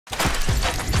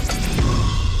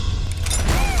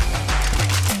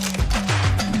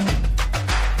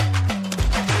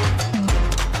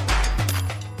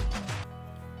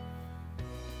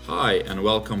Hi and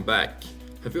welcome back.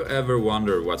 Have you ever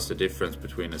wondered what's the difference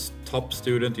between a top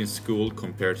student in school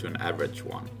compared to an average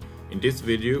one? In this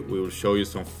video we will show you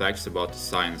some facts about the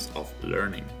science of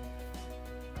learning.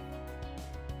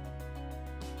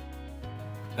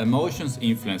 Emotions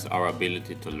influence our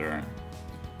ability to learn.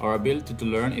 Our ability to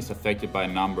learn is affected by a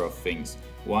number of things,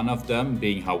 one of them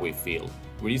being how we feel.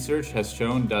 Research has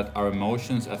shown that our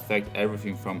emotions affect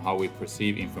everything from how we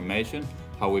perceive information,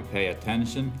 how we pay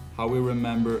attention, how we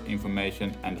remember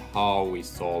information, and how we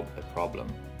solve a problem.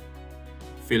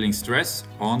 Feeling stress,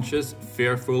 anxious,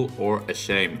 fearful, or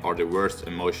ashamed are the worst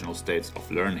emotional states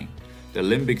of learning. The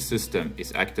limbic system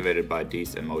is activated by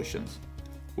these emotions.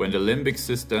 When the limbic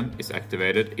system is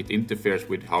activated, it interferes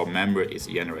with how memory is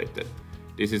generated.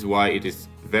 This is why it is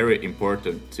very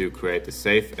important to create a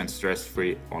safe and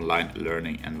stress-free online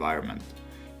learning environment.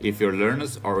 If your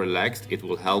learners are relaxed, it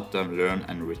will help them learn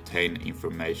and retain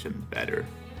information better.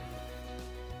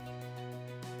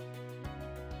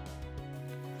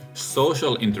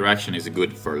 Social interaction is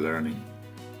good for learning.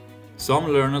 Some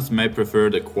learners may prefer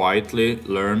to quietly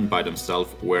learn by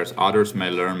themselves, whereas others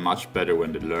may learn much better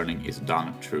when the learning is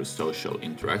done through social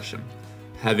interaction.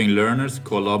 Having learners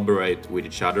collaborate with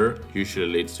each other usually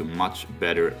leads to much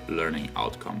better learning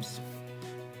outcomes.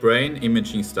 Brain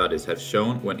imaging studies have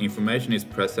shown when information is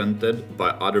presented by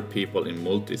other people in a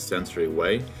multi-sensory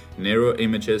way,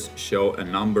 neuroimages show a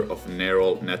number of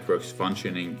neural networks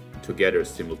functioning together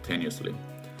simultaneously.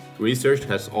 Research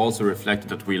has also reflected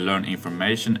that we learn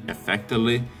information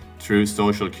effectively through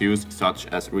social cues such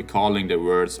as recalling the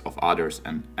words of others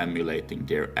and emulating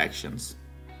their actions.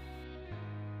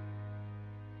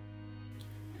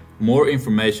 More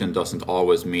information doesn't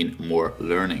always mean more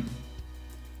learning.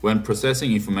 When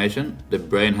processing information, the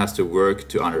brain has to work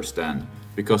to understand.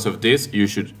 Because of this, you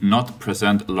should not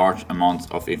present large amounts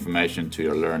of information to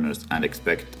your learners and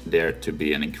expect there to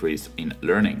be an increase in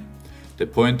learning. The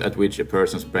point at which a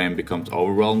person's brain becomes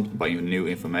overwhelmed by new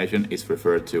information is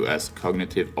referred to as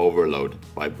cognitive overload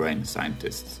by brain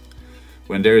scientists.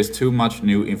 When there is too much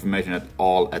new information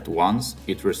all at once,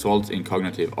 it results in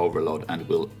cognitive overload and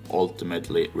will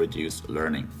ultimately reduce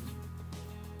learning.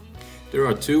 There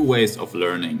are two ways of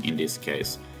learning in this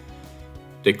case.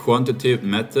 The quantitative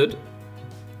method,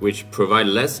 which provide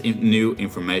less new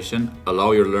information,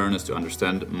 allow your learners to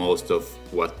understand most of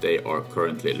what they are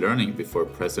currently learning before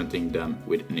presenting them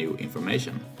with new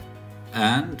information.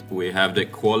 And we have the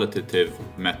qualitative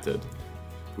method,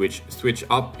 which switch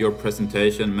up your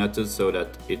presentation method so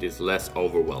that it is less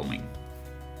overwhelming.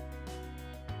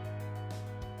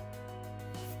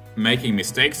 Making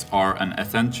mistakes are an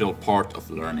essential part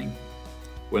of learning.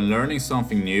 When learning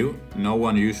something new, no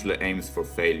one usually aims for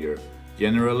failure.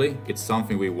 Generally, it's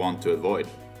something we want to avoid,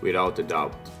 without a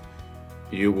doubt.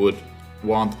 You would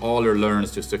want all your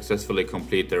learners to successfully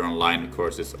complete their online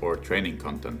courses or training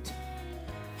content.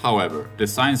 However, the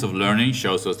science of learning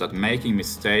shows us that making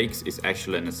mistakes is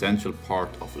actually an essential part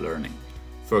of learning.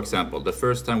 For example, the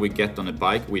first time we get on a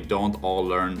bike, we don't all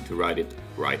learn to ride it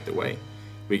right away.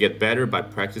 We get better by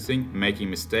practicing. Making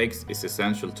mistakes is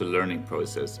essential to learning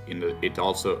process. It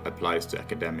also applies to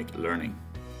academic learning.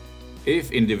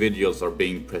 If individuals are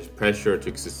being pressured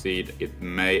to succeed, it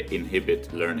may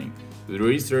inhibit learning. The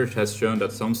research has shown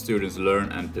that some students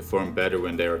learn and perform better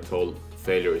when they are told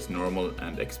failure is normal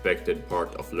and expected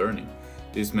part of learning.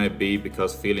 This may be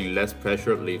because feeling less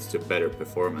pressure leads to better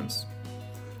performance.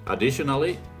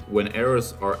 Additionally, when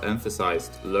errors are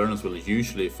emphasized, learners will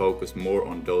usually focus more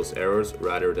on those errors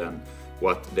rather than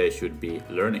what they should be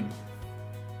learning.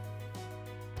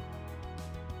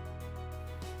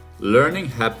 Learning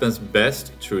happens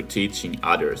best through teaching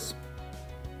others.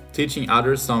 Teaching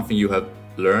others something you have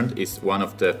learned is one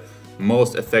of the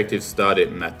most effective study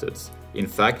methods. In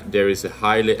fact, there is a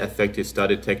highly effective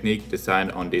study technique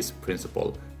designed on this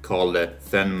principle, called the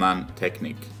Feynman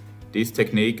technique. This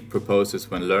technique proposes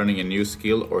when learning a new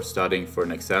skill or studying for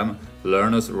an exam,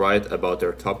 learners write about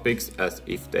their topics as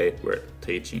if they were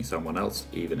teaching someone else,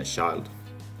 even a child.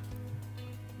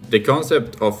 The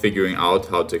concept of figuring out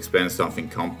how to explain something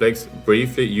complex,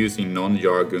 briefly using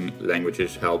non-jargon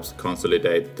languages, helps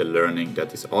consolidate the learning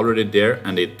that is already there,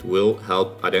 and it will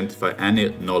help identify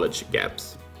any knowledge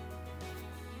gaps.